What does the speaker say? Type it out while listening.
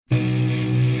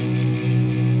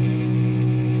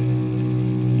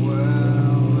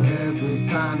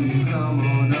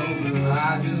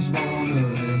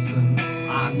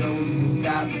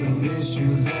some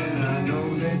issues, and I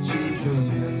know that you just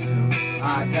miss him.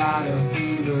 I got a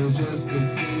fever just to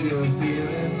see you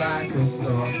feeling like a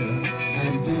stalker,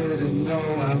 and didn't know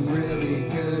I'm really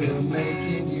good at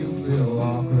making you feel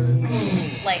awkward.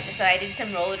 So I did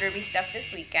some roller derby stuff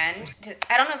this weekend.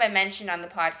 I don't know if I mentioned on the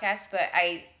podcast, but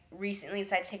I recently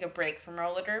decided to take a break from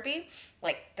roller derby,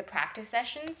 like the practice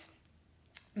sessions,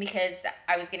 because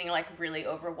I was getting like really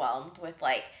overwhelmed with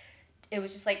it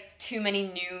was just like too many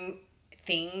new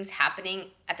things happening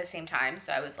at the same time,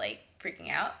 so I was like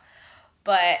freaking out.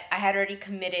 But I had already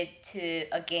committed to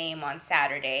a game on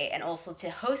Saturday and also to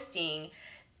hosting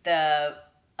the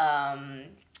um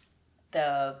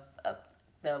the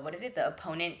the what is it, the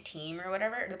opponent team or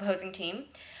whatever, the opposing team.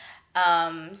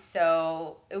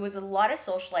 So it was a lot of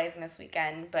socializing this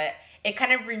weekend, but it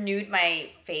kind of renewed my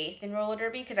faith in roller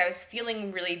derby because I was feeling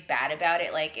really bad about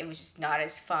it. Like it was just not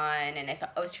as fun, and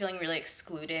I was feeling really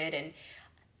excluded. And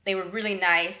they were really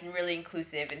nice and really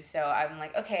inclusive, and so I'm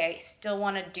like, okay, I still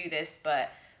want to do this,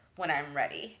 but when I'm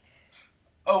ready.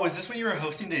 Oh, was this when you were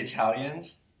hosting the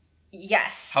Italians?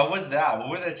 Yes. How was that?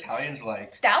 What were the Italians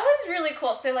like? That was really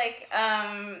cool. So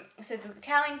so the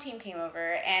Italian team came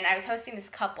over, and I was hosting this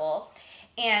couple,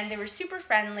 and they were super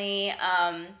friendly.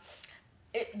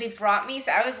 They brought me,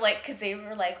 so I was like, because they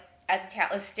were like, as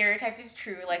a stereotype is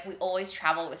true, like we always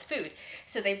travel with food.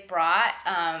 So they brought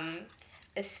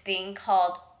this thing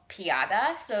called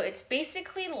piada. So it's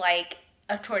basically like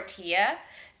a tortilla,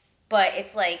 but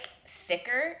it's like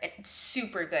thicker and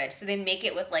super good. So they make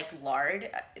it with like lard.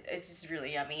 It's just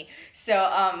really yummy. So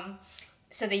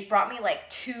they brought me like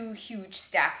 2 huge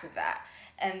stacks of that,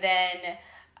 and then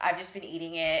I've just been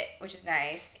eating it, which is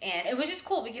nice. And it was just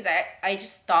cool because I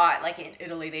just thought like in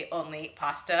Italy they only ate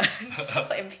pasta and stuff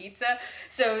and pizza.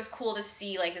 So it was cool to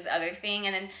see like this other thing.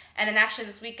 And then actually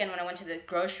this weekend when I went to the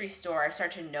grocery store, I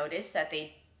started to notice that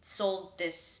they sold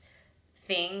this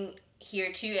thing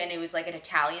here too, and it was like an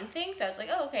Italian thing. So I was like,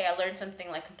 oh, okay, I learned something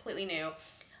like completely new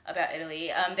about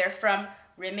Italy. They're from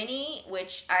Rimini,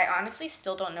 which I honestly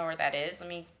still don't know where that is. Let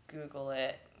me Google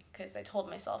it because I told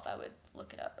myself I would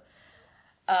look it up.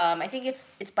 I think it's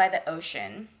by the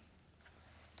ocean.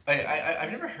 I've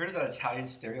never heard of that Italian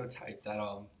stereotype that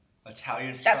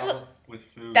Italians That's travel what with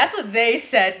food. that's what they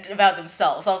said about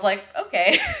themselves. I was like,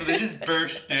 okay. So they just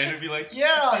burst in and be like,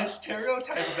 "Yeah, this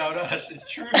stereotype about us is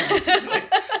true." You're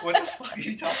like, what the fuck are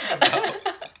you talking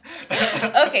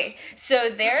about? Okay, so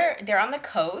they're on the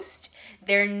coast.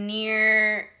 They're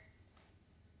near.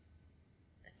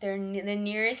 The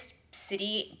nearest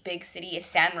big city is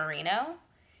San Marino.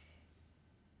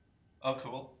 Oh,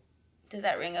 cool. Does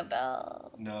that ring a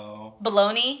bell? No.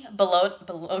 Bologna? Bologna?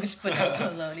 Bologna?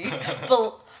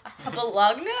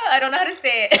 Bologna? I don't know how to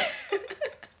say it.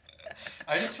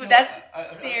 I just But feel like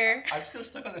that's near. I'm still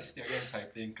stuck on the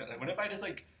stereotype thing. Cause what if I just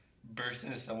like burst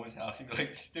into someone's house and be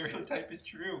like, "Stereotype is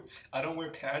true. I don't wear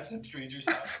pants in strangers'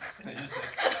 houses," and I just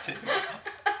like take them off.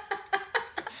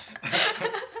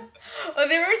 Well,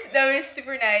 they were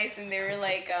super nice, and they were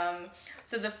like,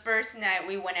 so the first night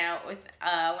we went out with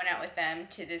them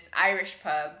to this Irish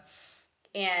pub,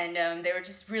 and they were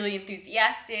just really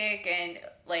enthusiastic and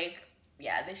like,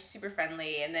 yeah, they're super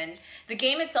friendly. And then the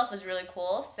game itself was really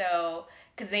cool. So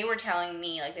because they were telling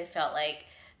me like they felt like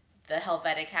the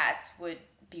Helvetica Cats would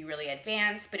be really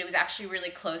advanced, but it was actually a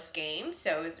really close game.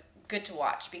 So it was good to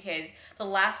watch because the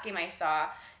last game I saw,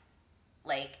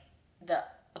 like the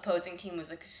opposing team was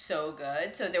like so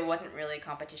good, so there wasn't really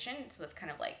competition. So that's kind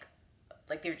of like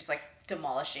they were just like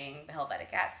demolishing the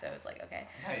Helvetica Cats. So it was like okay,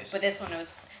 Nice. but this one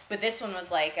was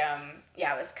like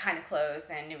yeah, it was kind of close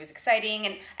and it was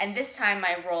exciting. And this time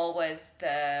my role was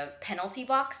the penalty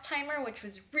box timer, which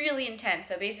was really intense.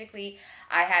 So basically,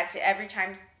 I had to every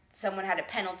time someone had a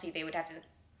penalty, they would have to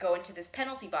go into this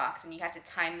penalty box, and you have to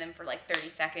time them for like 30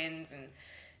 seconds. And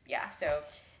yeah, so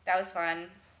that was fun.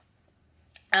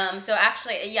 So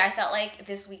actually, yeah, I felt like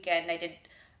this weekend I did,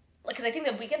 because I think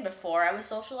the weekend before I was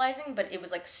socializing, but it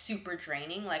was like super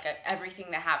draining. Like everything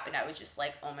that happened, I was just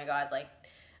like, oh my god, like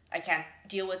I can't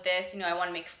deal with this. I want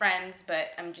to make friends,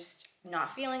 but I'm just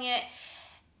not feeling it.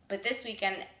 But this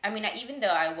weekend, even though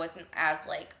I wasn't as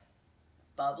like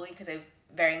bubbly, because it was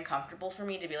very uncomfortable for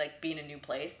me to be in a new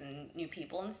place and new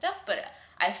people and stuff, but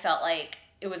I felt like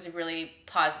it was a really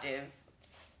positive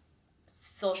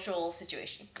social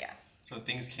situation. Yeah. So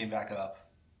things came back up.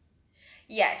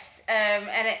 Yes, and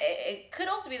it could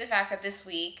also be the fact that this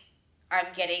week I'm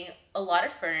getting a lot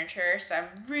of furniture, so I'm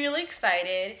really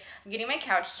excited. I'm getting my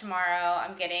couch tomorrow.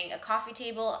 I'm getting a coffee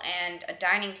table and a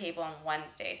dining table on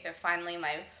Wednesday, so finally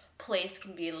my place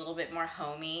can be a little bit more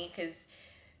homey, because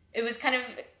it was kind of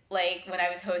like when I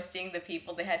was hosting the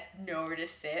people, they had nowhere to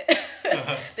sit.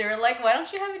 They were like, "Why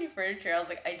don't you have any furniture?" I was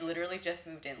like, "I literally just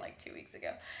moved in like 2 weeks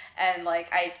ago," and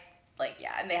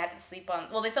yeah, and they had to sleep on.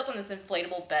 Well, they slept on this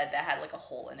inflatable bed that had like a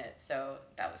hole in it, so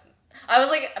that was. I was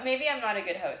like, maybe I'm not a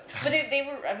good host, but they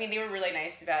were. I mean, they were really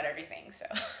nice about everything. So,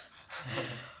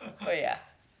 but yeah.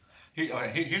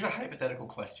 Here's a hypothetical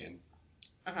question.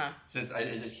 Uh huh. Since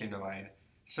it just came to mind.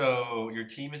 So your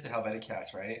team is the Helvetic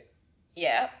Cats, right?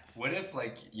 Yeah. What if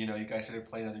like you guys started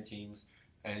playing other teams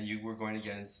and you were going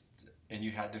against and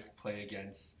you had to play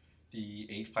against the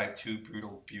 852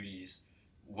 Brutal Beauties?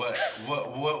 What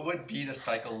would be the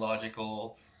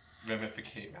psychological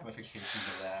ramifications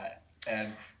of that?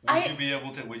 And I would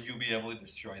you be able to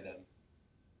destroy them?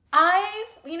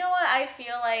 you know what, I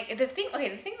feel like the thing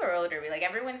about roller derby, like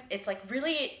everyone, it's like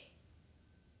really,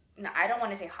 no, I don't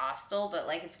want to say hostile, but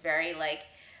like it's very like,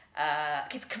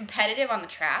 it's competitive on the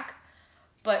track,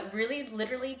 but really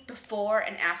literally before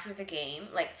and after the game,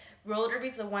 like roller derby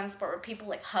is the one sport where people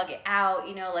like hug it out,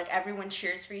 like everyone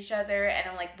cheers for each other, and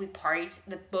then like we party,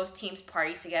 both teams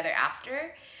party together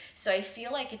after. So I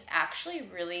feel like it's actually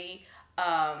really,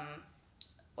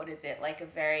 what is it, like a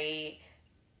very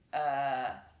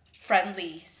uh,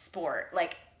 friendly sport,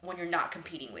 like when you're not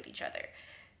competing with each other.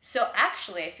 So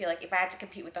actually, I feel like if I had to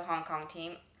compete with the Hong Kong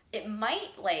team, it might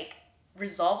like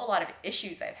resolve a lot of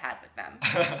issues I've had with them.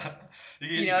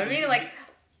 You know what I mean? Like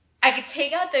I could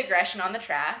take out the aggression on the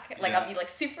track, like I'll Yeah. be like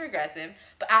super aggressive,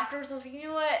 but afterwards I was like, you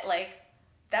know what, like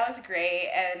that was great,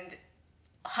 and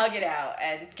hug it out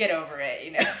and get over it.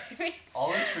 You know what I mean?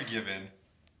 All is forgiven.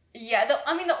 Yeah,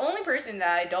 I mean, the only person that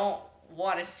I don't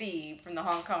want to see from the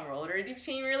Hong Kong roller derby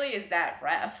team really is that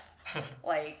ref.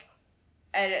 Like,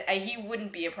 and he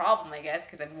wouldn't be a problem, I guess,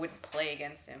 because I wouldn't play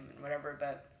against him and whatever.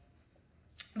 But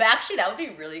actually, that would be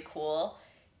really cool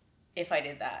if I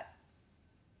did that.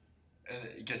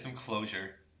 Get some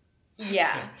closure.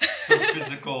 Yeah. Some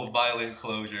physical, violent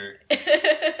closure.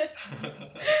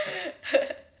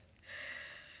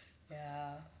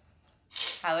 Yeah.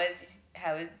 How is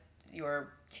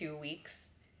your 2 weeks?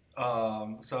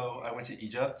 So I went to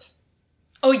Egypt.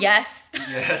 Oh yes.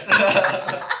 Yes.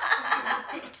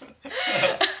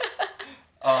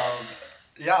 um,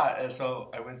 yeah, and so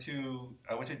I went to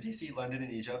DC, London,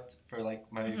 and Egypt for like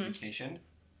my Hmm. vacation,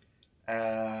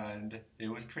 and it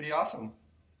was pretty awesome.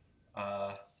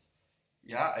 Uh,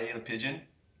 yeah, I ate a pigeon.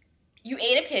 You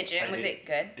ate a I pigeon. Was ate. it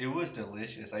good? It was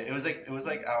delicious. It was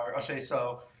like our. Okay,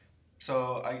 so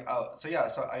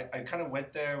I kind of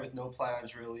went there with no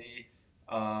plans really,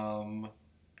 um,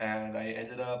 and I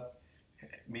ended up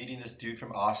meeting this dude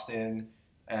from Austin,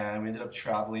 and we ended up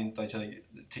traveling like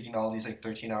taking all these like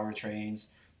 13-hour trains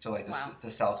to like Wow.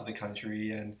 the south of the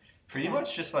country, and pretty Hmm.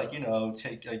 much just like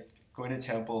take like going to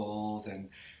temples and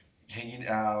hanging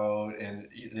out, and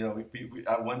we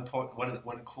at one point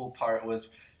one cool part was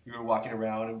we were walking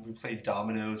around and we played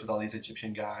dominoes with all these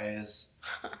Egyptian guys,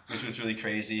 which was really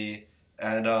crazy.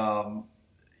 And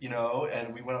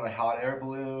and we went on a hot air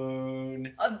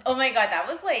balloon. Oh my god, that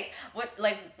was like what,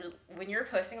 like when you were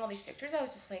posting all these pictures, I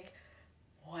was just like,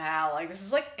 wow, like this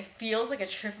is like, it feels like a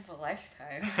trip of a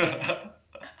lifetime.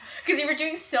 Because you were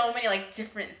doing so many like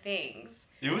different things.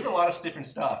 It was a lot of different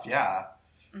stuff. Yeah,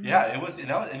 Hmm. yeah. It was,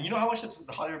 and you know how much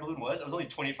the hot air balloon was? It was only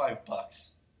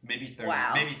 $25, maybe 30,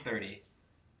 Wow. maybe 30.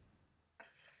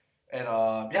 And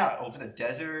That. yeah, over the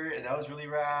desert, and that was really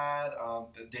rad.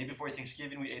 The day before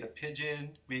Thanksgiving, we ate a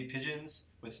pigeon. We ate pigeons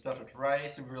with stuffed with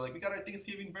rice, and we were like, we got our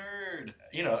Thanksgiving bird.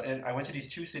 And I went to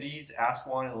these two cities,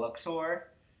 Aswan and Luxor.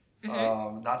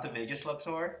 Hmm. Not the Vegas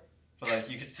Luxor, but like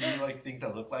you could see like things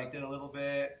that look like it a little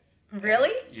bit. And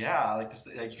Really? yeah, like this,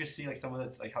 like you could see like some of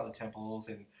the like how the temples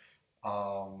and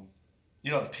um,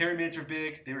 the pyramids were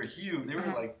big. They were huge. They were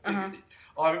Uh-huh. like Uh-huh. big.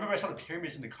 Oh, I remember I saw the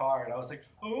pyramids in the car, and I was like,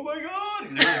 "Oh my god!"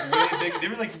 They were like way big. They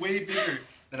were like way bigger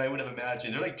than I would have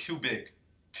imagined. They're like too big,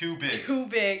 too big. Too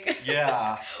big.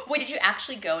 Yeah. Wait, did you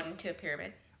actually go into a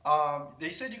pyramid? They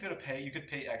said you could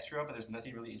pay extra, but there's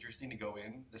nothing really interesting to go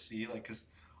in to see, like, because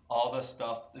all the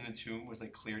stuff in the tomb was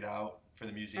like cleared out for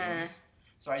the Uh, museums,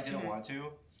 so I didn't mm-hmm. want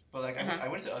to. But like, Uh-huh. I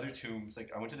went to other tombs. Like,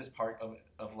 I went to this part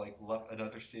of like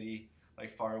another city like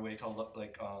far away called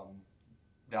like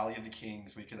Valley of the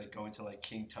Kings, where you could like go into like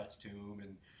King Tut's tomb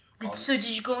and all. So did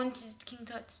you go into King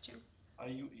Tut's too?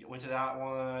 You went to that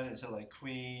one, and to like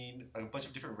Queen, a bunch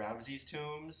of different Ramses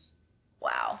tombs,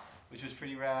 Wow. which was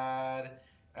pretty rad.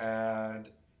 And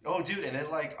oh, dude, and then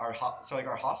like our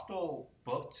hostel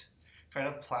booked, kind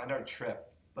of planned our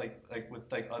trip like with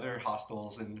like other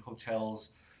hostels and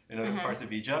hotels in other Mm-hmm. parts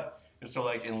of Egypt. And so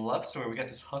like in Luxor, we got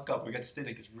this hookup. We got to stay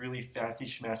like this really fancy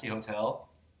schmancy hotel.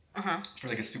 Uh-huh. for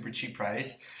like a super cheap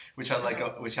price, which had like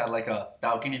a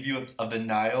balcony view of the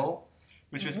Nile,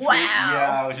 which was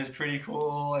Wow. which was pretty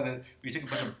cool. And then we took a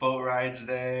bunch of boat rides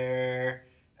there,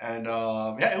 and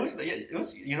it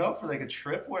was for like a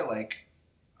trip where like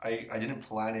I didn't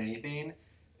plan anything,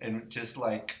 and just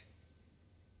like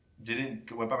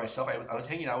didn't went by myself. I was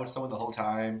hanging out with someone the whole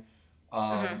time,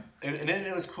 Mm-hmm. and then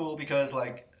it was cool because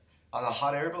like on a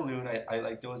hot air balloon, I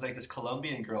like there was like this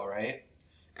Colombian girl, right?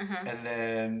 Mm-hmm. And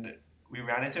then we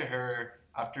ran into her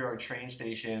after our train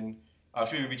station.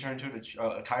 After we returned to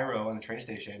the Cairo on the train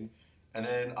station, and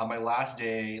then on my last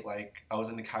day, like I was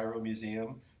in the Cairo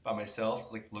Museum by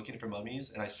myself, like looking for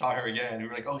mummies, and I saw her again. We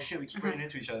were like, "Oh shit, we keep Mm-hmm. running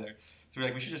into each other." So we're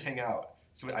like, "We should just hang out."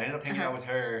 So I ended up hanging Uh-huh. out with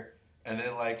her, and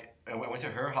then like I went to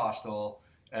her hostel,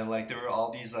 and like there were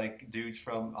all these like dudes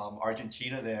from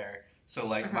Argentina there. So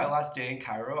like my Uh-huh. last day in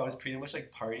Cairo, I was pretty much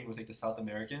like partying with like the South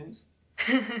Americans,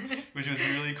 which was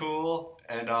really cool.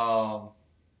 And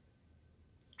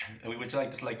we went to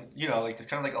like this like like this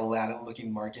kind of like Aladdin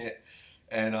looking market.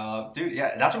 And dude,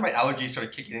 yeah, that's when my allergies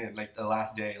started kicking in. Like the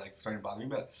last day, like starting bothering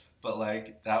me. But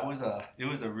like that was it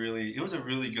was a really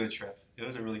good trip. It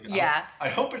was a really good. Yeah. I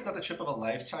hope it's not the trip of a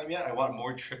lifetime yet. I want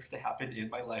more trips to happen in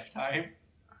my lifetime.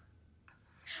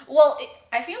 Well,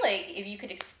 I feel like if you could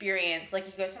experience, like,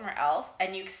 you go somewhere else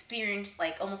and you experience,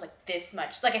 like, almost like this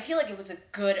much, like, I feel like it was a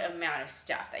good amount of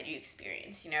stuff that you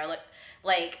experienced,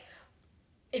 like,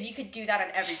 if you could do that on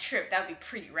every trip, that would be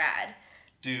pretty rad.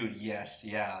 Dude, yes,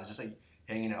 yeah, just like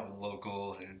hanging out with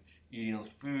locals and eating all the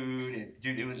food and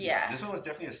dude, it was yeah. Yeah. This one was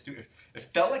definitely a super. It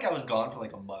felt like I was gone for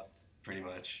like a month, pretty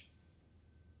much.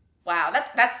 Wow, that's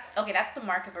okay. That's the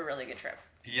mark of a really good trip.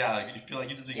 Yeah, you feel like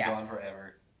you've just been Yeah. gone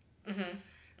forever. Mhm.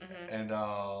 Mhm. And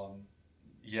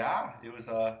yeah, it was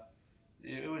I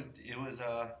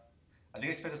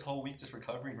think I spent this whole week just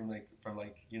recovering from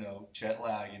like jet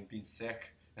lag and being sick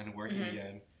and working Mhm.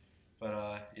 again.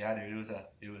 But yeah, dude, it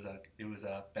was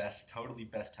a best totally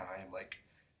best time. Like,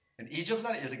 and Egypt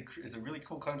is a really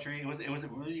cool country. It was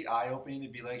really eye opening to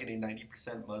be like in a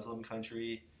 90% Muslim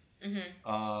country.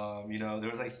 Mhm. There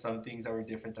was like some things that were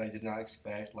different that I did not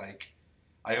expect. Like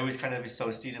I always kind of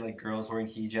associated like girls wearing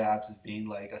hijabs as being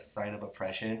like a sign of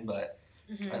oppression, but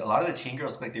a Mhm. lot of the teen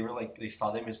girls like they were like they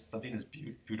saw them as something as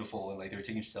beautiful, and like they were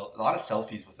taking a lot of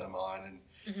selfies with them on. And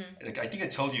Mhm. like I think I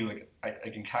told you like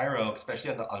in Cairo,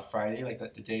 especially on Friday, like the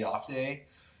day off day,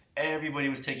 everybody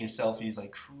was taking selfies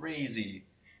like crazy.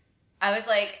 I was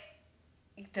like,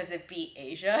 does it beat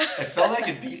Asia? It felt like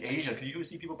it beat Asia because you could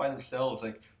see people by themselves,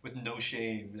 like with no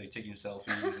shame, like taking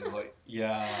selfies and like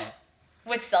yeah,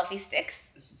 With selfie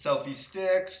sticks? selfie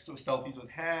sticks, selfies with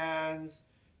hands.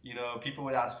 People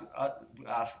would ask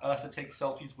us to take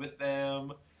selfies with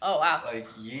them. Oh wow. Like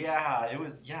yeah, that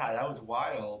was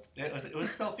wild. It was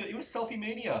selfie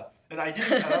mania, and I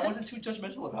wasn't too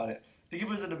judgmental about it. I think if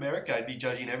it was in America, I'd be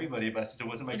judging everybody, but since it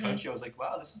wasn't my Mhm. country, I was like,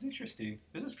 wow, this is interesting.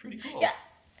 This is pretty Yeah. cool.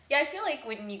 Yeah, I feel like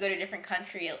when you go to a different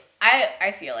country,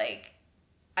 I feel like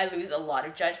I lose a lot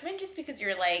of judgment just because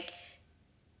you're like,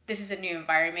 this is a new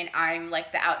environment. I'm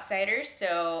like the outsider,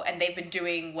 so, and they've been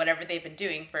doing whatever they've been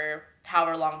doing for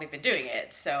however long they've been doing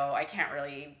it, so I can't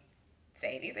really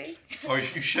say anything. Or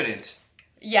you shouldn't.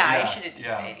 Yeah, I Yeah, shouldn't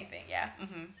yeah, say anything. Yeah.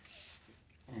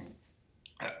 Hmm.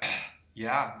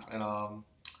 yeah, and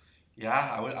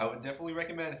yeah. I would definitely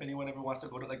recommend if anyone ever wants to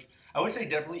go to like I would say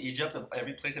definitely Egypt. Of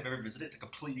every place I've ever visited, it's a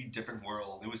completely different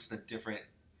world. It was just a different.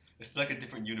 It's like a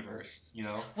different universe.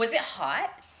 Was it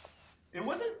hot? It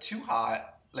wasn't too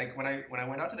hot. Like when I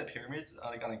went out to the pyramids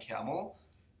like on a camel,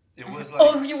 it Mhm. was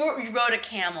Oh, like you rode a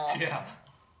camel. yeah.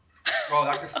 Well,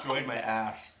 that destroyed my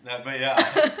ass. But yeah,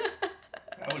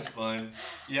 that was fun.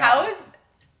 How Yeah. was?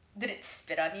 Did it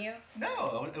spit on you?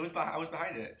 No, I was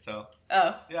behind it. So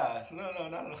Oh. yeah. So no,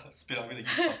 not at all. Spit on me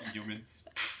like you fucking human.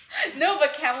 No,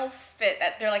 but camels spit.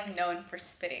 That they're like known for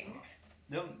spitting.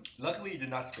 No, luckily he did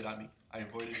not spit on me. I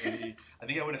avoided any. I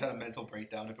think I would have had a mental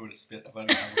breakdown if it would have spit. If a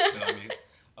camel spit on me,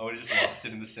 I would have just lost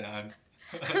it in the sand.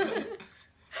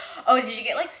 Oh, did you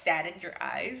get like sand in your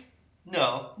eyes?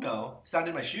 No, no, sand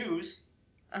in my shoes,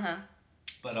 Uh huh.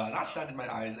 but not sand in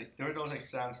my eyes. Like there were those like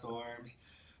sandstorms.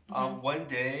 Hmm. One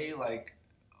day, like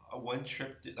one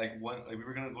trip, like we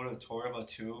were gonna go to the tour of a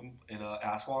tomb in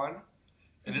Aswan,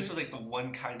 and this Hmm. was like the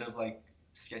one kind of like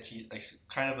sketchy, like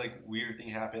kind of like weird thing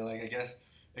happened. Like I guess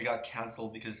it got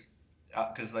canceled because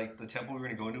like the temple we were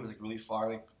gonna go into was like really far,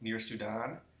 like near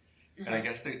Sudan, and I Uh-huh.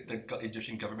 guess the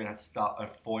Egyptian government had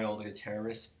stopped foiled like a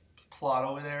terrorist plot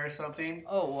over there or something.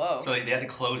 Oh, whoa. So like they had to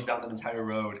close down the entire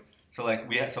road. So like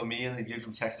me and the dude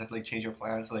from Texas had to like change our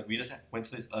plans. So like we just went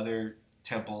to this other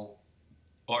temple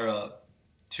or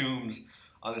tombs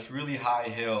on this really high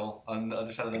hill on the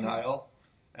other side of the Mhm. Nile,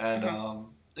 and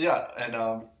Mhm.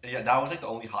 yeah, that was like the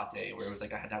only hot day where it was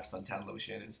like I had to have suntan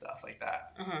lotion and stuff like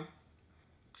that. Mhm.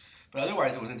 But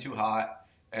otherwise, it wasn't too hot.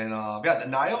 And yeah, the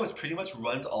Nile is pretty much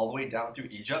runs all the way down through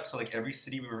Egypt. So like every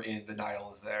city we were in, the Nile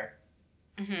was there,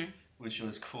 Mhm. which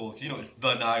was cool. 'Cause, you know, it's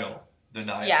the Nile, the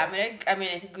Yeah, Nile. I'm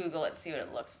gonna Google it and see what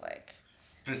it looks like.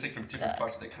 But it's like from different The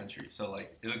parts of the country. So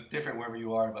like it looks different wherever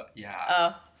you are. But yeah,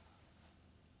 Oh,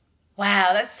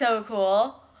 wow, that's so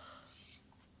cool.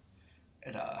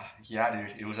 and yeah,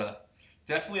 dude, it was a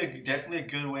definitely a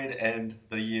good way to end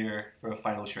the year for a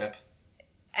final trip.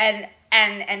 And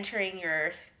entering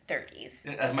your 30s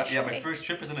As my yeah, my officially. first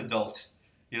trip as an adult.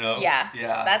 You know, Yeah,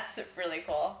 yeah, that's really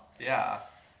cool. yeah.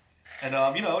 And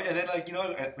you know, and then like you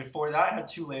know, before that, I had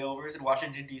two layovers in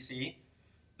Washington D.C.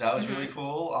 That was really Mhm.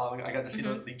 cool. I got to see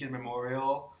the Mhm. Lincoln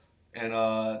Memorial, and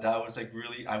that was like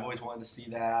really. I've always wanted to see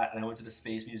that. And I went to the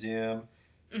Space Museum,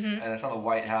 Mhm. and I saw the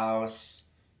White House.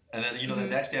 And then you know the Mhm.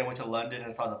 next day I went to London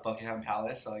and I saw the Buckingham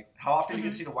Palace. So like, how often you get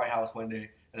to Mhm. see the White House one day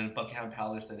and then Buckingham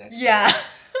Palace the next Yeah. day?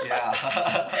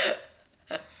 Yeah.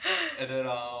 And then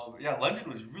yeah, London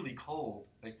was really cold,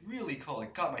 like really cold.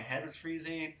 Like God, my head was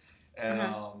freezing, and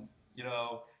Uh-huh. you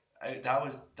know, that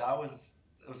was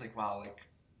it was like wow, like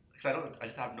because I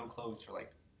just have no clothes for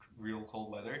like real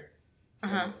cold weather,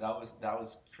 Uh-huh. so that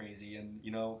was crazy, and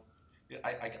you know.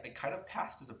 I kind of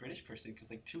passed as a British person because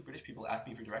like two British people asked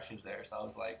me for directions there, so I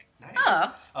was like, nice.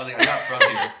 Oh. I was like, I'm not from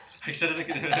here. I said it.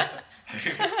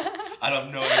 I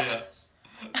have no idea.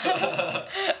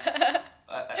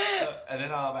 And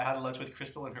then I had lunch with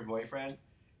Crystal and her boyfriend,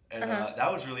 and Uh-huh.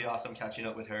 that was really awesome catching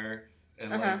up with her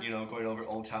and Uh-huh. like you know going over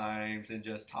old times and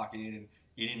just talking and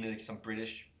eating like some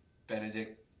British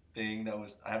Benedict thing that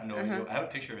was I have no Uh-huh. idea. I have a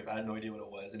picture of it, but I had no idea what it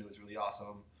was, and it was really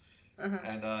awesome. Uh-huh.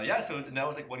 And yeah, so and that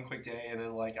was like one quick day, and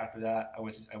then like after that, I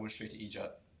went straight to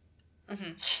Egypt,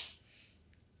 Mhm.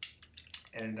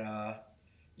 and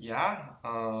yeah,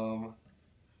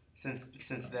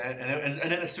 since then,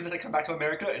 and then as soon as I come back to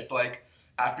America, it's like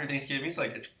after Thanksgiving, it's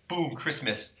like it's boom,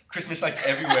 Christmas lights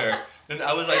everywhere, and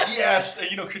I was like yes, and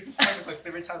you know Christmas time is my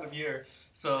favorite time of year,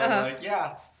 so Uh-huh. like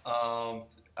yeah,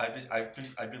 I've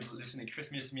been listening to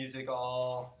Christmas music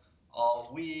all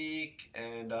week,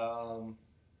 and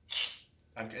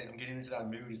I'm getting into that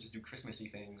mood to just do Christmassy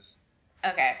things.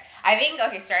 Okay. I think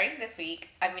okay, starting this week,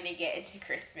 I'm gonna get into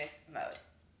Christmas mode.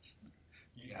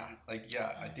 Yeah, like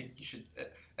yeah, I think you should.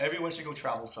 Everyone should go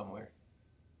travel somewhere.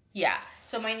 Yeah.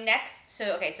 So my next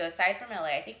so okay, so aside from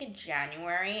LA, I think in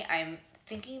January I'm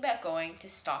thinking about going to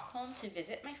Stockholm to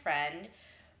visit my friend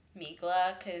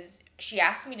Migla because she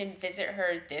asked me to visit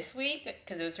her this week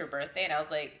because it was her birthday, and I was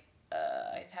like,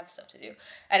 I have stuff to do,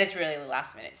 and it's really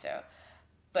last minute, so.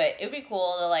 But it would be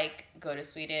cool to like go to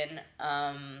Sweden.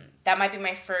 That might be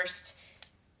my first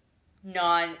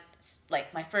non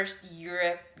like my first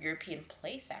European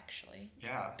place actually,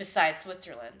 Yeah, besides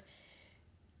Switzerland.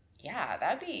 Yeah,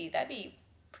 that'd be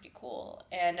pretty cool,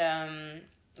 and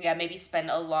yeah, maybe spend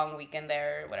a long weekend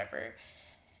there or whatever,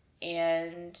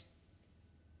 and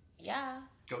yeah,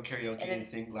 go and karaoke then and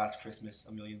sing Last Christmas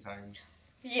a million times.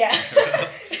 yeah.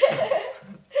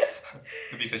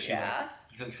 Because she likes Yeah. it.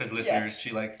 Because listeners, Yes.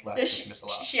 she likes No, Last Christmas a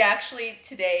lot. she actually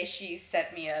today she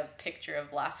sent me a picture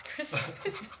of last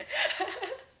Christmas.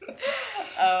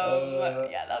 Uh,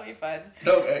 Yeah, that'll be fun.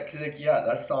 no, cause like yeah,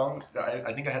 that song.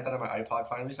 I think I had that on my iPod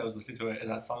finally, so I was listening to it, and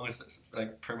that song was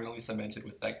like permanently cemented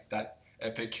with like that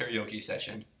epic karaoke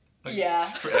session, like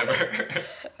Yeah. forever.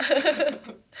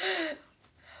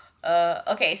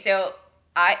 Okay, so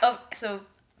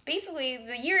basically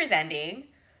the year is ending.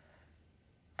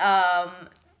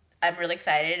 I'm really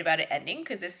excited about it ending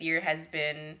because this year has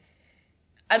been.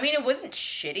 I mean, it wasn't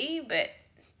shitty, but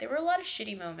there were a lot of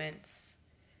shitty moments.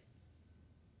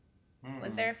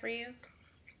 Was Hmm. there for you?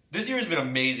 This year has been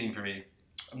amazing for me.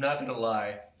 I'm not gonna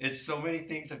lie. It's so many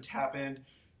things have happened,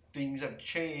 things have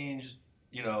changed.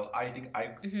 You know, I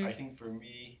Mm-hmm. think for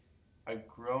me, I've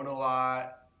grown a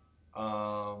lot.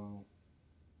 Um,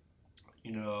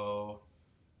 you know,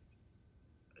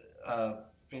 uh,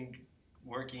 been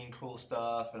working cool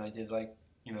stuff, and I did like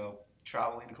you know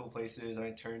traveling to cool places, and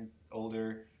I turned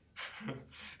older.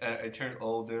 And I turned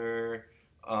older.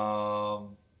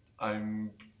 Um,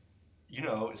 I'm you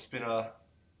know it's been a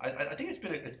I think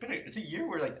it's a year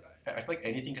where like I feel like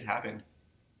anything could happen.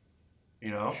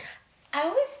 You know? I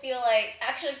always feel like,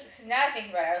 actually, because now I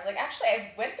think about it, I was like, actually,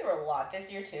 I went through a lot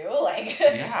this year too. Like,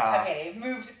 I Yeah. mean, I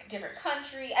moved to a different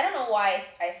country. I don't know why.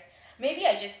 Maybe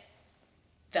I just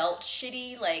felt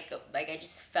shitty. Like I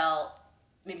just felt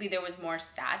maybe there was more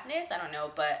sadness. I don't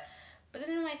know, but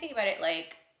then when I think about it,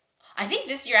 like I think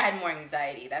this year I had more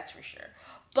anxiety, that's for sure.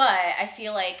 But I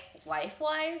feel like life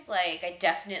wise, like I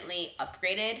definitely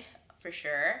upgraded for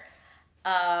sure.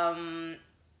 Um,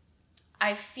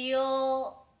 I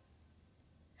feel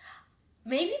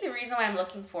maybe the reason why I'm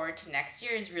looking forward to next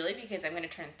year is really because I'm going to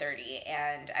turn 30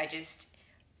 and I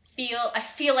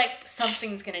feel like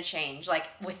something's going to change like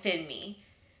within me.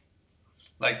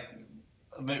 Like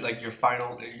your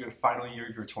final year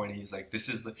of your 20s, like this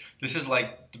is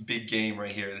like the big game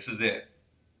right here. This is it.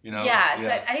 Yeah,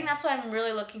 so Yeah. I think that's why I'm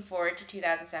really looking forward to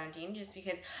 2017 just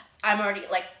because I'm already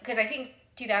like because I think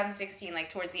 2016 like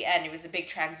towards the end it was a big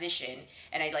transition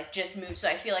and I like just moved so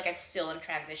I feel like I'm still in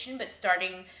transition but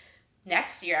starting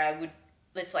next year I would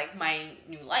it's like my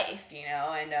new life,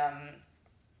 and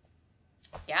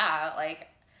yeah, like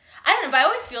I don't know, but I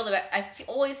always feel that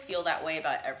always feel that way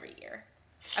about every year.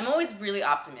 I'm always really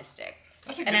optimistic.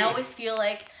 That's a And I good. always feel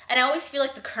like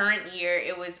the current year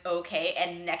it was okay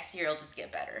and next year it'll just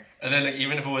get better. And then like,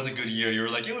 even if it was a good year, you were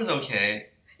like, it was okay.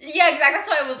 Yeah, exactly. That's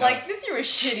why I was Yeah. like, this year was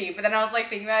shitty. But then I was like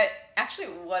thinking about it, actually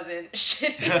it wasn't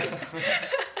shitty.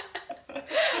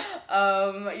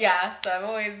 Yeah, so I'm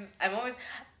always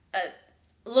uh,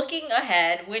 looking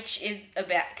ahead, which is a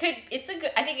bad could it's a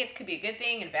good I think it could be a good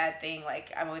thing and a bad thing.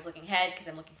 Like I'm always looking ahead because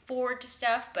I'm looking forward to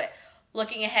stuff, but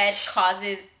looking ahead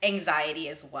causes anxiety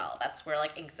as well. That's where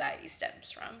like anxiety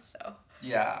stems from. So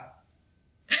Yeah.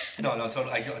 No, no,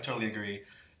 totally. I totally agree.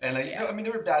 And like, yeah, I mean,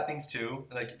 there were bad things too.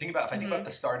 Like, if I think about hmm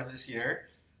the start of this year,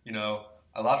 you know,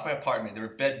 I lost my apartment. There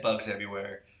were bed bugs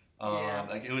everywhere. yeah,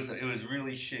 Like it was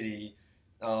really shitty.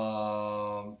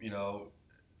 You know,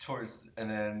 towards and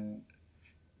then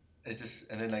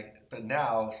but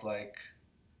now it's like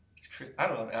I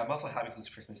don't know. I'm also happy because it's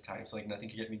Christmas time, so like nothing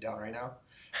can get me down right now.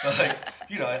 But like,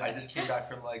 I just came back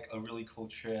from like a really cool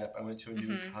trip. I went to a new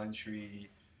hmm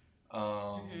country.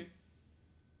 Um, hmm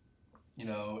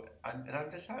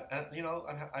I'm just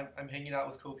I'm hanging out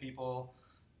with cool people.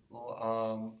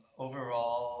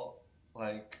 Overall,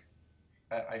 like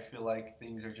I feel like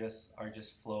things are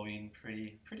just flowing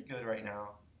pretty good right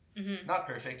now. hmm Not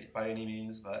perfect by any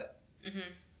means, but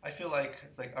hmm I feel like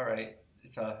it's like all right.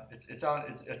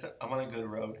 I'm on a good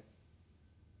road.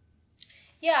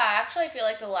 yeah. Actually, I feel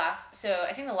like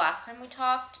I think the last time we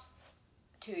talked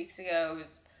 2 weeks ago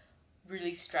was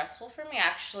really stressful for me.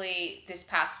 Actually, this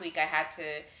past week I had to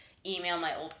email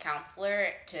my old counselor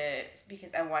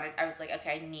because I was like,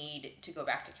 okay, I need to go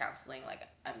back to counseling. Like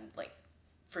I'm like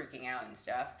freaking out and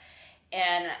stuff.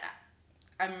 And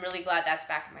I'm really glad that's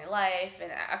back in my life.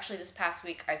 And actually this past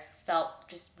week I felt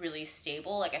just really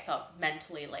stable. Like I felt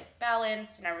mentally like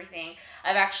balanced and everything.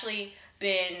 I've actually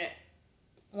been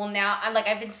now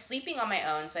I've been sleeping on my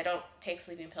own, so I don't take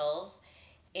sleeping pills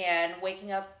and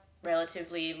waking up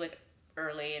relatively like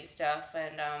early and stuff.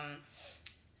 And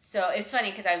so it's funny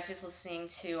because I was just listening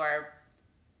to our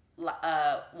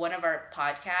one of our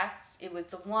podcasts. It was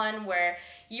the one where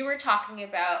you were talking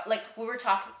about like we were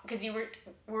talking because we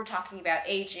were talking about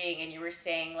aging and you were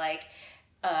saying like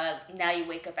now you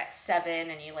wake up at 7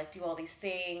 and you like do all these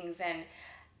things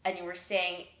and you were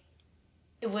saying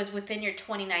it was within your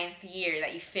 29th year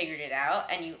that you figured it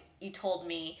out and you told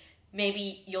me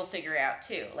maybe you'll figure it out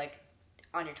too like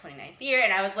on your 29th year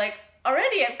and I was like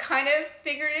already I've kind of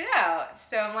figured it out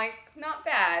so I'm like not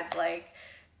bad like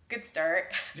good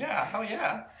start. Yeah, hell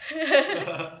yeah.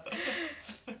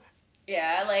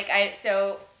 Yeah, like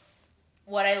so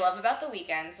what I love about the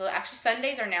weekends, so actually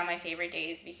Sundays are now my favorite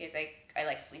days because I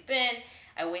like sleep in,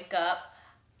 I wake up,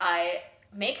 I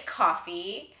make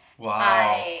coffee, Wow.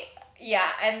 I yeah,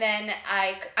 and then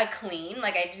I clean,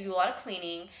 like I do a lot of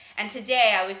cleaning. And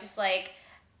today I was just like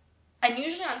and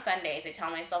usually on Sundays, I tell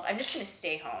myself I'm just gonna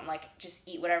stay home, like just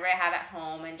eat whatever I have at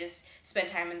home and just spend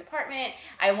time in the apartment.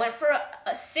 I went for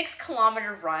a 6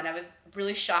 kilometer run. I was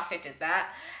really shocked I did that,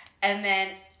 and then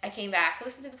I came back,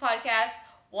 listened to the podcast,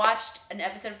 watched an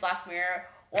episode of Black Mirror,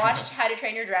 watched How to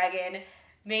Train Your Dragon,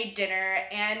 made dinner,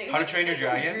 and it How to was just Train Your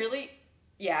like a Dragon? really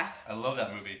yeah I love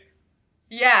that movie.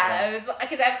 Yeah. yeah. It was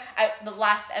because the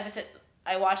last episode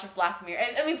I watched of Black Mirror.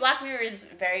 I mean Black Mirror is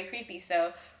very creepy,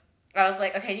 so I was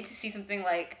like, okay, I need to see something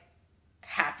like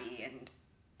happy and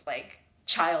like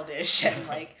childish and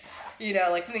like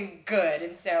like something good.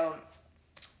 And so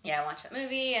yeah, I watched that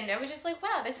movie and I was just like,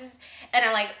 wow, this is and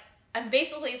I'm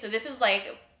basically so this is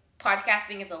like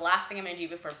podcasting is the last thing I'm gonna do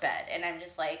before bed. And I'm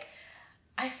just like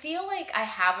I feel like I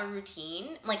have a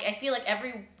routine. Like I feel like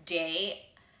every day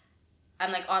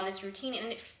I'm like on this routine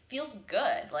and it feels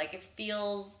good. Like it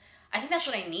feels I think that's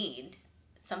what I need.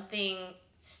 Something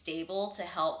stable to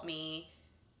help me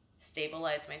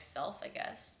stabilize myself, I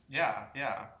guess. Yeah,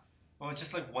 yeah. Well, it's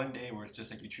just like one day where it's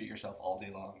just like you treat yourself all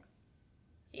day long.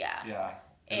 Yeah. Yeah.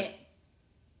 And It,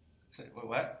 so,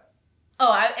 what?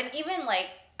 and even like,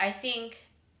 I think,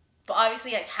 but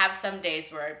obviously, like, have some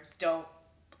days where I don't,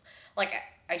 like,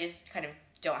 I just kind of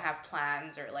don't have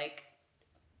plans or like,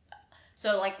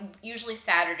 so like, usually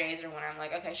Saturdays are when I'm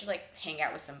like, okay, I should like hang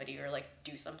out with somebody or like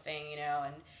do something,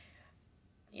 and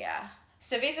yeah.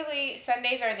 So basically,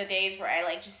 Sundays are the days where I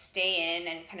like just stay in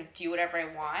and kind of do whatever I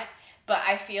want. But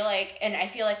I feel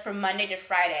like from Monday to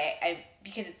Friday,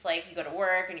 because it's like you go to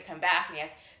work and you come back and you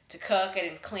have to cook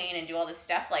and clean and do all this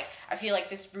stuff. Like, I feel like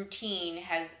this routine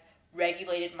has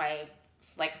regulated my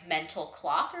like mental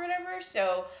clock or whatever.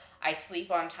 So I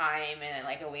sleep on time and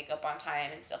like I wake up on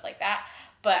time and stuff like that.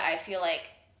 But I feel like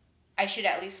I should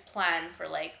at least plan for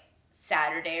like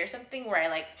Saturday or something where I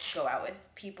like go out with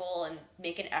people and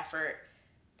make an effort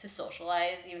to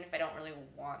socialize, even if I don't really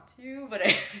want to, but I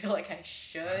feel like I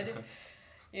should,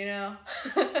 you know?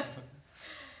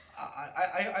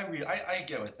 I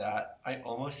get with that. I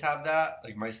almost have that.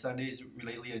 Like my Sundays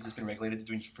lately have just been regulated to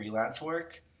doing freelance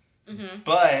work, Mm-hmm.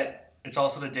 but it's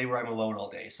also the day where I'm alone all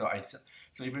day. So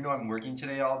even though I'm working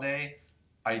today all day,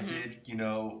 I Mm-hmm.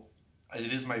 did,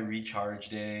 it is my recharge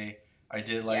day. I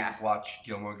did Yeah. like watch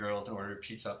Gilmore Girls and order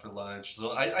pizza for lunch.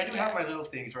 So I do have Yeah. my little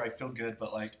things where I feel good,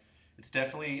 but like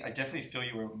I definitely feel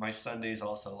you where my Sunday is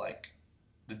also like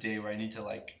the day where I need to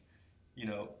like,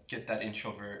 get that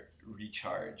introvert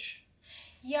recharge.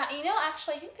 Yeah,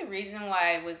 actually, I think the reason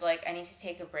why I was like, I need to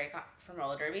take a break from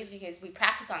roller derby is because we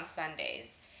practice on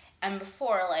Sundays. And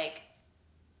before, like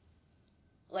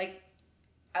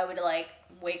I would like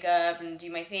wake up and do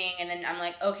my thing, and then I'm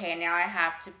like, okay, now I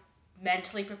have to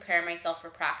mentally prepare myself for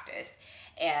practice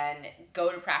and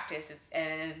go to practice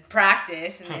and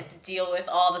have to deal with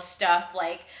all the stuff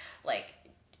like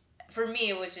for me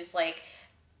it was just like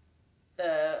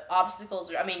the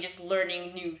obstacles, I mean, just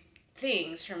learning new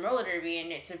things from roller derby,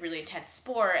 and it's a really intense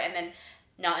sport, and then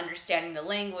not understanding the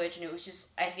language, and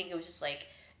I think it was just like,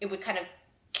 it would kind of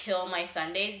kill my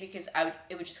Sundays because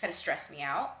it would just kind of stress me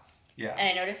out. Yeah.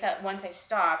 And I noticed that once I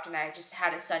stopped and I just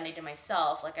had a Sunday to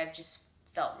myself, like I've just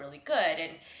felt really good.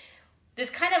 And this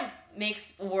kind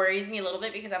of worries me a little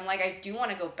bit because I'm like, I do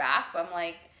want to go back, but I'm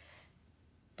like,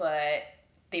 but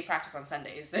they practice on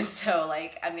Sundays, and so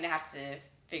like I'm gonna have to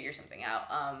figure something out.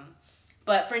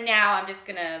 But for now, I'm just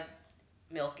gonna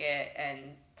milk it and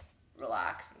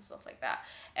relax and stuff like that.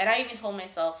 And I even told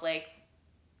myself like,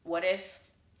 what if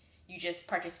you just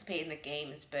participate in the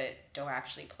games but don't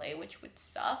actually play, which would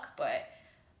suck. But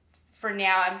for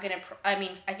now, I mean,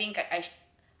 I think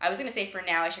I was gonna say for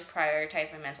now I should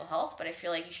prioritize my mental health, but I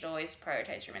feel like you should always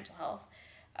prioritize your mental health.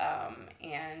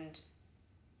 And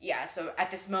yeah, so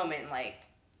at this moment, like,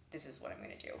 this is what I'm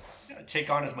gonna do. Yeah, take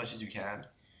on as much as you can.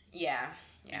 Yeah,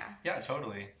 yeah, Yeah,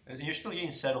 totally. And you're still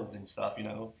getting settled and stuff,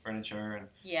 furniture, and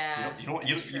yeah. That's you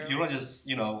true. don't just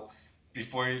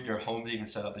before your home's even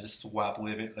set up, they just swap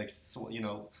living like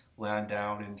land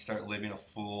down and start living a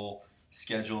full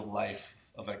scheduled life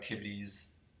of activities.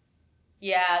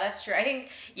 Yeah, that's true. I think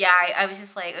yeah, I was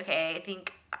just like, okay, I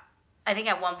think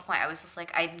at one point I was just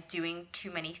like, I'm doing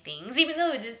too many things, even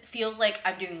though it just feels like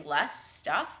I'm doing less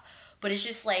stuff. But it's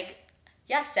just like,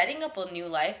 yeah, setting up a new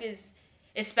life is,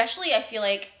 especially I feel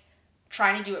like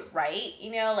trying to do it right,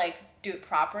 like do it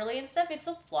properly and stuff. It's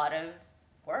a lot of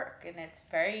work and it's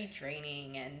very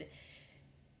draining and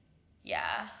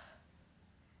yeah,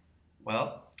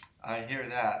 Well, I hear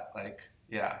that. Like,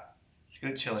 yeah, it's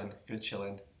good chilling. Good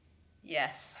chilling.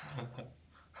 yes,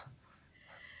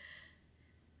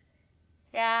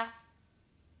 yeah.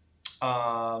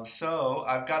 So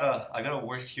I got a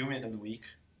worst human of the week.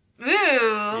 Ooh,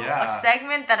 a Yeah.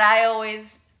 segment that I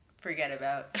always forget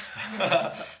about.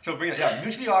 So- So bring it, yeah,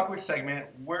 mutually awkward segment,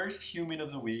 worst human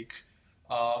of the week.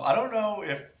 I don't know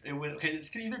if it was okay. This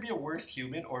could either be a worst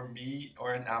human or me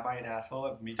or an am I an asshole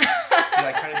of me just because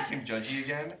I kind of became judgy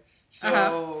again. uh-huh.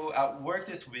 So at work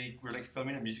this week, we're like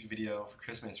filming a music video for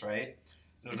Christmas, right?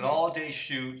 It was an Mhm. all day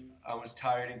shoot. I was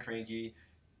tired and cranky,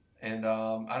 and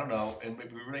I don't know. And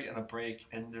we were like on a break,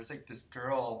 and there's like this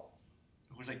girl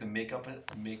who's like the makeup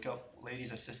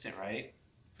lady's assistant, right?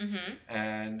 Mhm.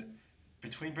 And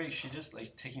between breaks, she just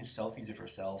like taking selfies of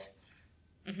herself,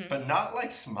 Mhm. but not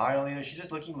like smiling. She's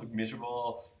just looking like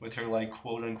miserable with her like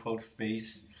quote unquote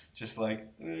face, just like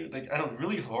I don't know,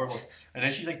 really horrible. And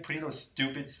then she's like putting those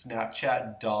stupid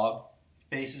Snapchat dog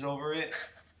faces over it.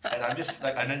 And I'm just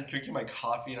like, I'm just drinking my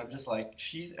coffee, and I'm just like,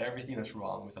 she's everything that's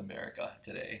wrong with America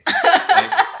today.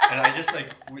 Like, and I just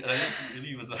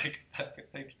really was like,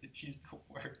 like she's the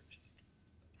worst.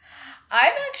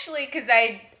 I've actually, because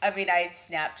I mean, I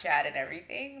Snapchat and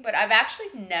everything, but I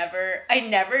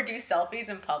never do selfies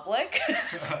in public.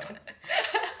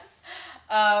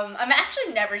 I'm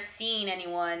actually never seen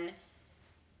anyone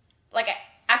like I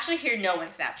actually hear no one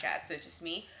Snapchat, so it's just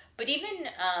me. But even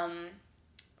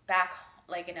back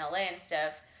like in LA and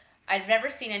stuff, I've never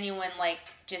seen anyone like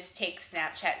just take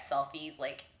Snapchat selfies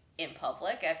like in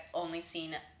public. I've only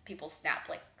seen people snap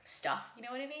like stuff. You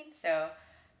know what I mean? So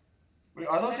Wait,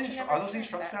 I've actually never are those things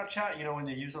experienced from that. Snapchat? You know, when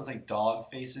they use those like dog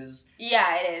faces.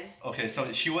 Yeah, it is. Okay,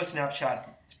 so she was Snapchat.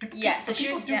 Yeah, so But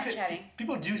she was Snapchatting.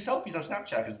 people do selfies on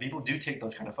Snapchat because people do take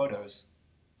those kind of photos.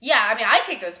 Yeah, I mean, I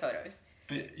take those photos.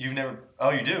 But you've never.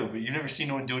 Oh, you do, but you've never seen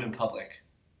no one do it in public.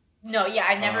 No, yeah,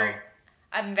 I never. Oh,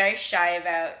 I'm very shy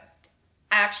about.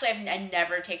 I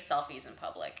never take selfies in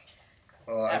public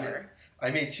well, ever.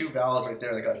 I made two vows right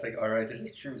there. Like I was like, all right, this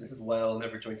is true. This is why I'll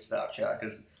never join Snapchat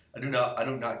because I do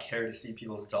not care to see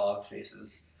people's dog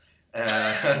faces.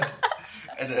 And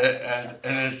and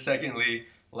then secondly,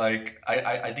 like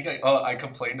I think I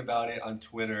complained about it on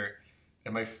Twitter,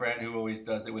 and my friend who always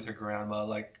does it with her grandma,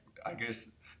 like I guess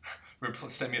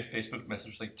sent me a Facebook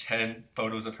message like 10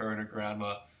 photos of her and her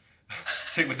grandma,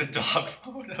 with the dog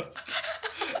photos.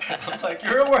 And I'm like,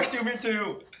 you're a worst human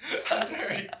too. How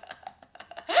dare you?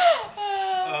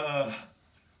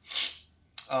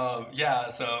 Uh, yeah,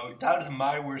 so that is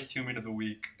my worst human of the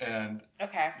week, and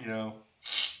Okay. you know,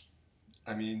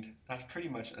 I mean, that's pretty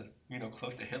much as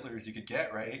close to Hitler as you could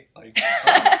get, right? Like,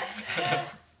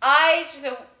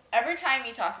 So every time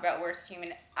you talk about worst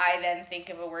human, I then think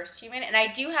of a worst human, and I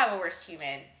do have a worst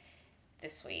human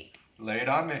this week. lay it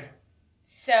on me.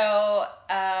 So,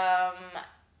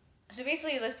 so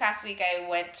basically, this past week I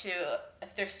went to a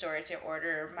thrift store to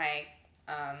order my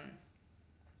um,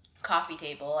 coffee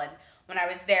table, and when I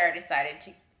was there,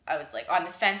 I was like on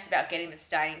the fence about getting this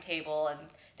dining table, and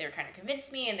they were trying to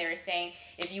convince me, and they were saying,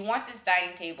 if you want this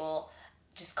dining table,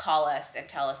 just call us and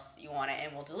tell us you want it,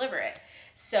 and we'll deliver it.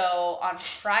 So on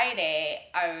Friday,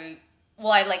 I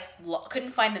like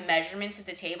couldn't find the measurements of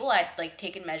the table. I'd like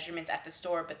taken measurements at the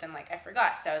store, but then like I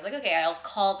forgot. So I was like, okay, I'll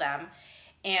call them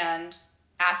and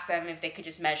ask them if they could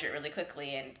just measure it really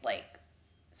quickly, and like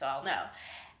so I'll know.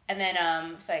 And then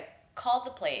so I called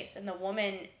the place, and the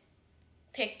woman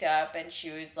picked up, and she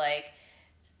was like,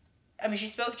 I mean, she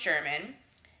spoke German.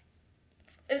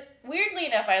 Weirdly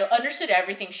enough, I understood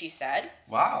everything she said.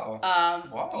 Wow.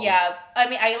 Whoa. Yeah, I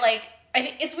mean, I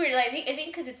think it's weird. I think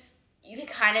because it's you can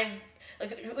kind of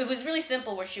like it was really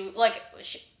simple. Where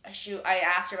I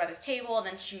asked her about this table, and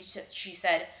then she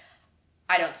said,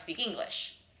 "I don't speak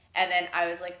English," and then I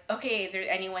was like, "Okay, is there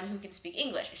anyone who can speak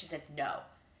English?" And she said, "No,"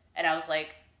 and I was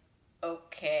like,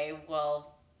 "Okay,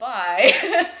 well, bye,"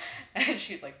 and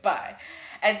she was like, "Bye,"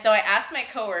 and so I asked my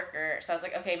coworker. So I was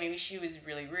like, "Okay, maybe she was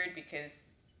really rude because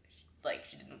like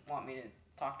she didn't want me to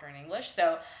talk to her in English."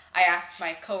 So I asked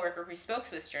my coworker who spoke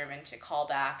Swiss German to call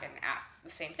back and ask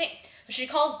the same thing. So she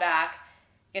calls back,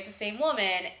 gets the same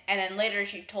woman, and then later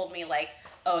she told me like,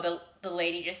 "Oh, the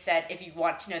lady just said if you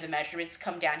want to know the measurements,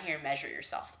 come down here and measure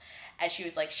yourself." And she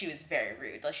was like, she was very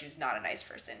rude, like she was not a nice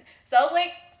person. So I was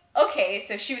like, okay,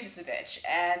 so she was just a bitch,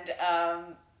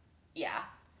 and yeah,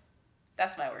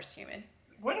 that's my worst human.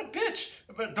 What a bitch!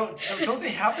 But don't they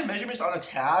have the measurements on the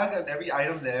tag on every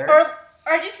item or there? or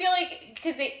I just feel like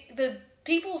because the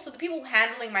people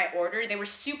handling my order, they were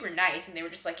super nice, and they were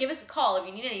just like, give us a call if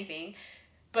you need anything.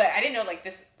 But I didn't know like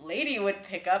this lady would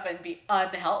pick up and be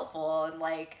unhelpful, and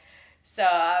like so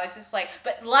I was just like,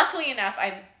 but luckily enough,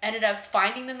 I ended up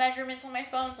finding the measurements on my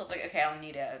phone, so I was like, okay, I'll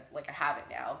need I have it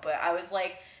now. But I was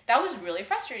like, that was really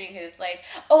frustrating because it's like,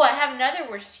 oh, I have another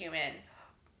worst human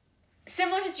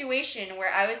similar situation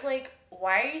where I was like,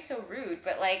 why are you so rude?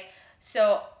 But like,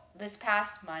 so this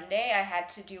past Monday, I had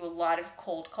to do a lot of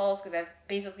cold calls because I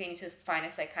basically need to find a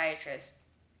psychiatrist.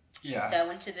 Yeah. So I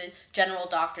went to the general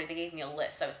doctor. They gave me a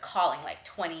list. So I was calling like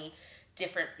 20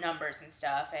 different numbers and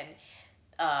stuff. And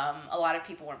a lot of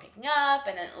people weren't picking up.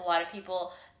 And then a lot of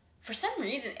people, for some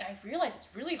reason, I realized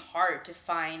it's really hard to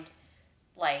find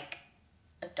like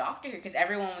a doctor here because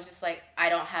everyone was just like, I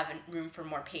don't have room for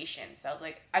more patients. I was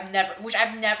like, I've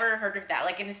never heard of that.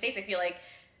 Like in the States, I feel like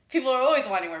people are always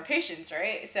wanting more patients,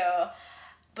 right? So,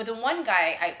 but the one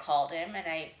guy, I called him and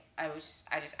I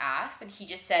just asked, and he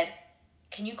just said,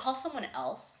 can you call someone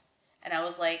else? And I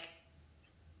was like,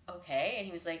 okay. And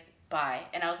he was like, bye.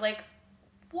 And I was like,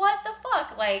 what the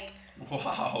fuck? Like,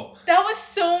 Wow. that was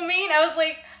so mean. I was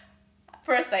like,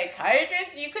 for a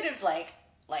psychiatrist, you could have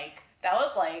that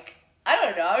was like I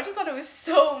don't know. I just thought it was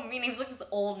so mean. He was like this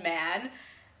old man,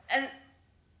 and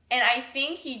I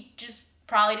think he just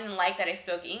probably didn't like that I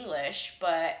spoke English.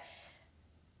 But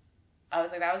I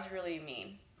was like, that was really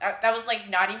mean. That was like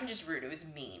not even just rude. It was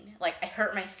mean. Like it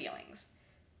hurt my feelings.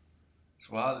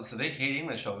 Wow. So they hate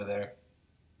English over there.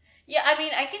 Yeah, I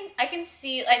mean, I can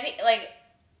see. I think like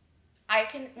I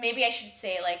can maybe I should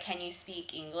say like, can you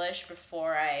speak English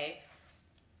before I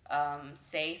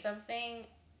say something?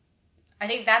 I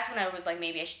think that's when I was like,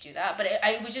 maybe I should do that. But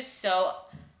I was just so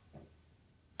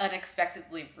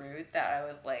unexpectedly rude that I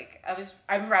was like,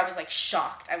 I remember I was like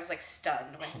shocked. I was like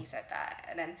stunned when he said that,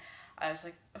 and then I was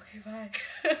like, okay,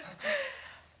 bye.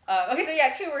 Okay, so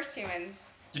yeah, two worst humans.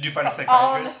 Did you find a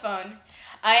All on the psychiatrist? phone.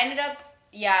 I ended up,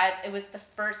 yeah, it was the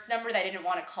first number that I didn't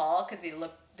want to call because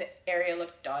the area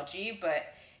looked dodgy, but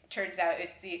it turns out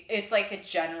it's like a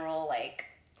general like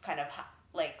kind of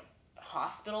like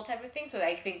hospital type of thing. So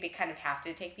I think they kind of have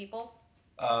to take people.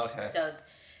 Oh, okay. So,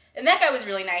 and that guy was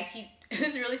really nice. It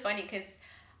was really funny because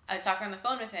I was talking on the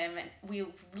phone with him, and we were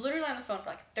literally on the phone for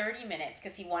like 30 minutes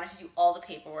because he wanted to do all the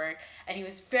paperwork, and he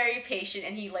was very patient,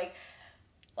 and he like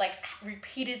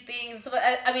repeated things. So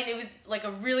I mean, it was like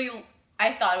a really,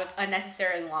 I thought it was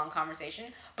unnecessarily long conversation,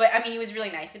 but I mean, he was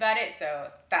really nice about it, so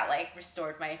that like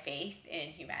restored my faith in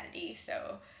humanity.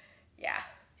 So yeah,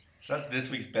 So that's this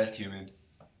week's best human.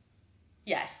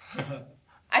 yes.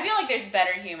 I feel like there's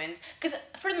better humans because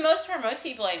for the most part, most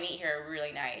people I meet here are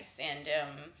really nice, and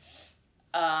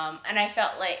I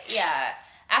felt like yeah,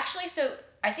 actually, so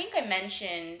I think I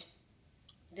mentioned.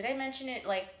 Did I mention it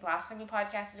like last time we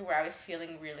podcasted where I was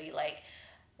feeling really like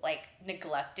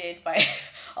neglected by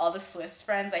all the Swiss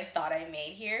friends I thought I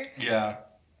made here? Yeah.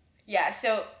 Yeah,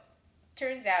 so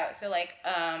turns out so like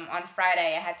on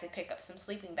Friday I had to pick up some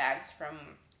sleeping bags from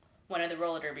one of the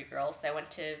roller derby girls. So I went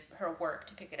to her work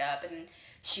to pick it up, and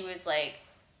she was like,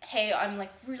 hey, I'm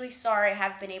like really sorry I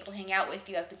haven't been able to hang out with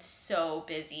you. I've been so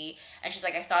busy. And she's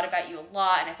like, I thought about you a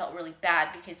lot and I felt really bad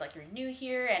because like you're new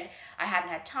here and I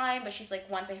haven't had time. But she's like,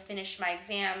 once I finish my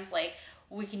exams, like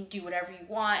we can do whatever you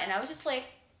want. And I was just like,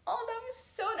 oh, that was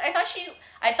so. I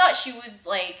thought she was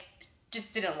like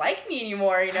just didn't like me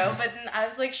anymore, you know. But then I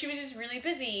was like, she was just really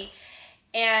busy,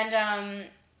 and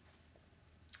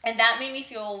and that made me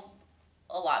feel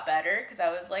a lot better because I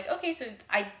was like, okay, so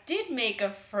I did make a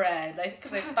friend.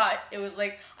 Because I thought it was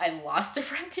like I lost a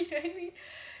friend. You know what I mean?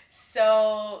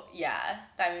 So yeah,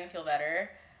 that made me feel better.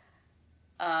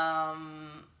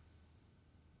 Um,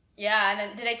 yeah, and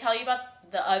then did I tell you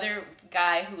about the other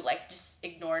guy who like just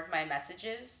ignored my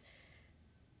messages?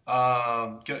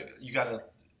 You gotta.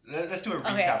 Let's do a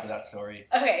Okay, recap of that story.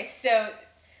 okay, so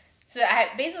I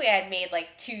had made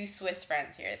like two Swiss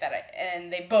friends here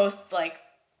and they both like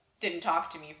didn't talk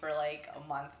to me for like a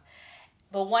month.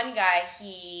 But one guy,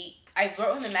 I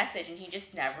wrote him a message and he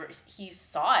just never, he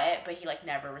saw it, but he like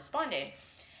never responded.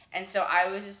 And so I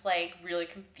was just like really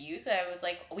confused. I was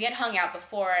like, we had hung out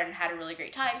before and had a really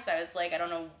great time. So I was like, I don't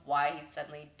know why he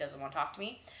suddenly doesn't want to talk to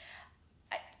me.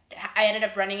 I, I ended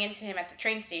up running into him at the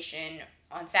train station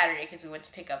on Saturday because we went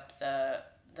to pick up the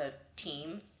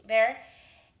team there.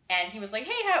 And he was like,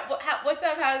 hey, what's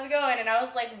up? How's it going? And I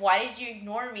was like, why did you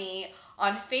ignore me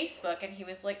on Facebook? And he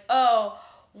was like, oh,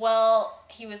 well,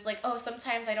 he was like, oh,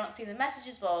 sometimes I don't see the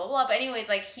messages, blah, blah, blah. But anyways,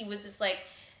 like, he was just like,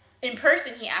 in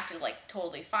person, he acted like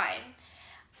totally fine.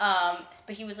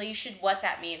 But he was like, you should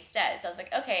WhatsApp me instead. So I was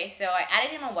like, okay. So I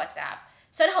added him on WhatsApp,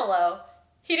 said hello.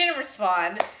 He didn't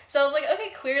respond. So I was like, okay,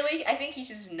 clearly, I think he's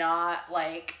just not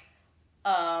like,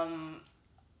 um,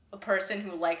 a person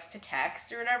who likes to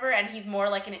text or whatever, and he's more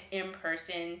like an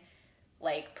in-person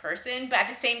like person. But at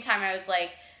the same time, I was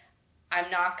like,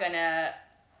 I'm not gonna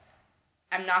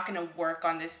I'm not gonna work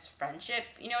on this friendship.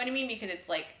 You know what I mean? Because it's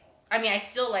like, I mean, I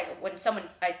still like when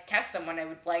I text someone, I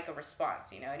would like a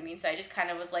response. You know what I mean? So I just kind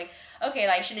of was like, okay,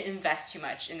 like, I shouldn't invest too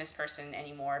much in this person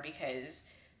anymore because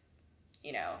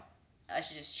you know I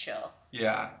should just chill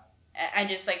Yeah. and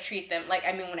just like treat them like,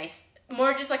 I mean,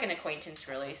 more just like an acquaintance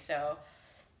really. So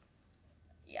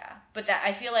yeah, but that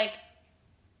I feel like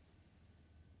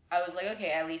I was like,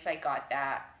 okay, at least I got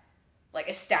that, like,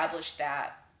 established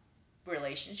that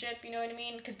relationship, you know what I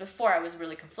mean? Because before I was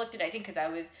really conflicted, I think, because I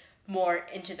was more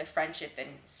into the friendship than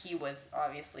he was,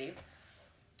 obviously,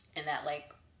 and that,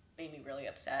 like, made me really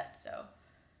upset, so.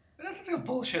 That's like a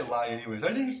bullshit lie, anyways. I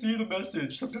didn't see the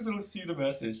message. Sometimes I don't see the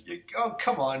message. Oh,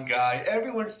 come on, guy.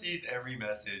 Everyone sees every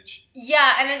message.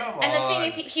 Yeah, Come and the thing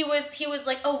is, on. he was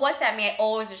like, oh, WhatsApp me, I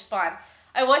always respond.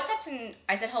 I WhatsApped him,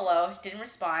 I said hello, he didn't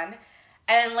respond,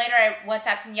 and then later I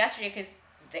WhatsApped him yesterday because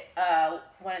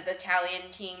one of the Italian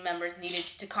team members needed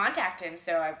to contact him,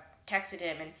 so I texted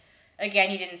him, and again,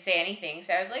 he didn't say anything,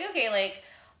 so I was like, okay, like,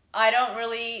 I don't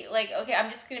really, like, okay, I'm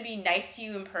just gonna be nice to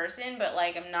you in person, but,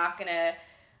 like, I'm not gonna,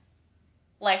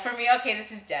 Like for me, okay,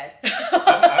 this is dead.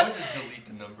 I would just delete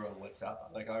the number on WhatsApp.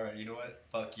 I'm like, all right, you know what?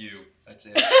 Fuck you. That's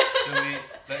it. delete.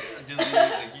 Like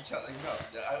you tell. Like no,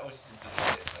 I was just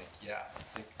delete it. Like yeah.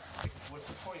 It's like what's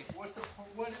the point? What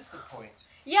is the point?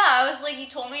 Yeah, I was like, you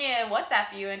told me to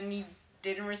WhatsApp you and you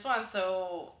didn't respond,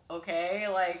 so okay,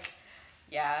 like,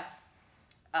 yeah.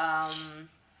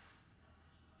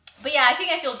 But yeah, I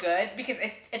think I feel good because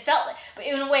it felt like, but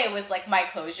in a way, it was like my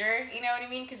closure. You know what I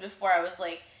mean? Because before I was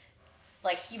like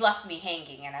he left me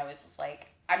hanging, and I was just like,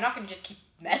 I'm not gonna just keep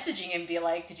messaging and be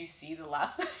like, did you see the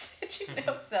last message? You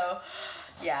know? So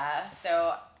yeah,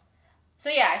 so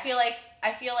yeah, I think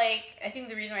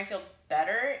the reason I feel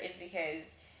better is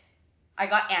because I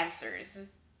got answers.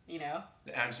 You know?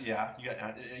 The answer, yeah, you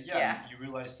got, Yeah. you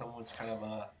realize someone's kind of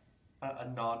a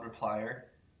non-replier.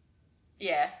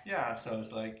 Yeah. Yeah, so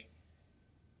it's like,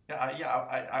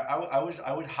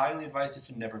 I would highly advise just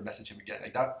to never message him again.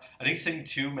 Like that, I think sending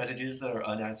 2 messages that are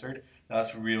unanswered,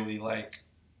 that's really like,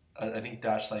 I think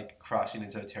that's like crossing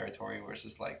into a territory where it's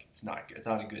just like it's not good. It's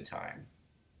not a good time.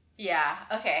 Yeah.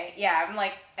 Okay. Yeah. I'm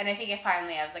like, and I think it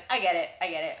finally, I was like, I get it.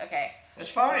 Okay. It's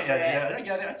fine. Over it. Yeah, I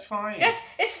get it. That's fine.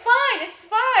 It's fine. It's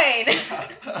fine.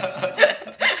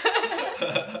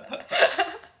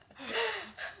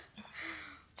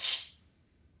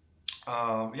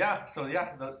 Yeah. So yeah.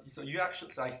 So you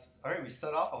actually. So all right. We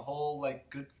set off a whole like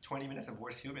good 20 minutes of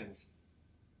worst humans.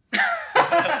 All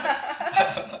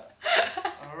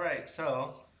right.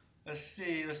 So let's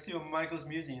see. Let's do a Michael's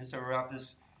Musings to wrap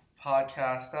this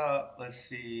podcast up. Let's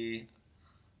see.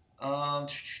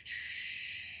 Let's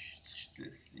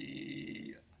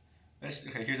see.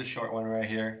 Okay. Here's a short one right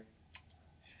here.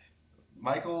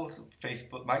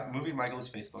 Movie Michael's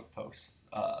Facebook posts.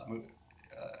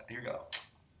 Here we go.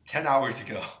 10 hours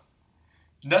ago.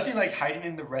 Nothing like hiding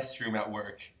in the restroom at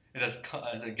work. It has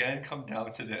again come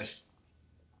down to this.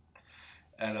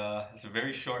 And it's a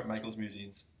very short Michael's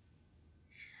Musings.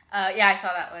 Yeah, I saw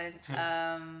that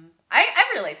one.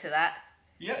 I relate to that.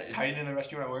 Yeah, hiding in the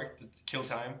restroom at work to kill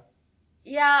time.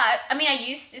 Yeah, I mean, I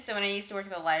used to. So when I used to work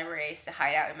at the library, I used to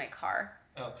hide out in my car.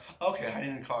 Oh, okay,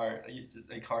 hiding in the car.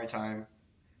 A car time.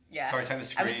 Yeah, Car time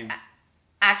to I would scream.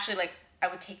 actually like I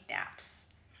would take naps.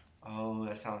 Oh,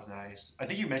 that sounds nice. I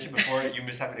think you mentioned before you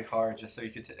miss having a car just so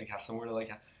you could like, have somewhere to like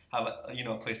have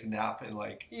a place to nap and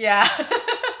like Yeah,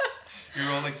 your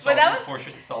own like but that was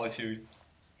fortress of solitude.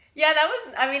 yeah, that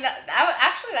was. I mean,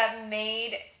 actually that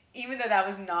made, even though that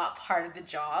was not part of the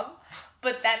job,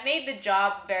 but that made the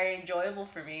job very enjoyable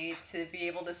for me to be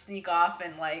able to sneak off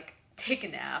and like take a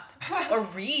nap or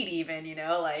read even. You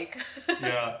know, like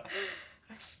Yeah.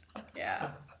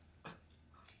 yeah.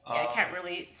 Yeah, I Um, can't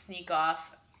really sneak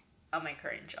off on my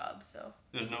current job, so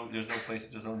there's no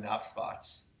nap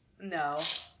spots. no.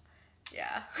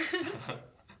 Yeah.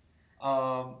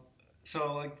 um,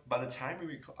 so like by the time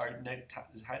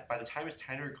by the time it's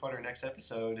time to record our next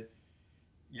episode,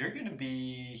 you're gonna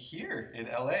be here in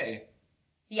LA.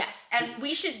 Yes, and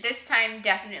we should this time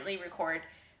definitely record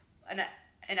an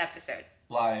episode.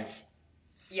 Live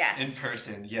in Yes.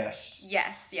 person. Yes.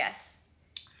 Yes.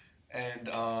 And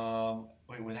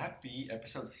wait, would that be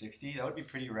episode 60? That would be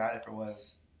pretty rad if it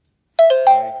was.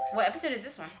 Like, What episode is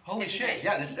this one? holy 59? shit!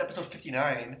 Yeah, this is episode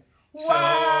 59. Whoa!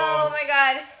 Oh So my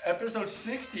god. episode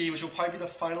 60, which will probably be the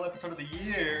final episode of the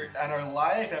year, and our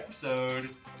live episode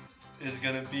is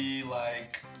gonna be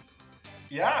like,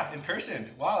 yeah, in person.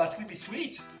 Wow, that's gonna be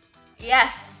sweet.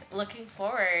 Yes, looking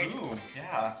forward. Boom,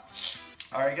 yeah.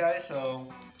 All right, guys. So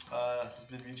this has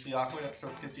been Mutually Awkward,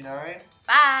 episode 59.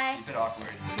 Bye. Keep it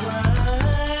awkward.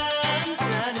 Once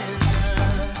not enough.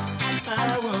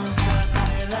 I won't stop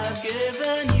till I've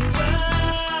given you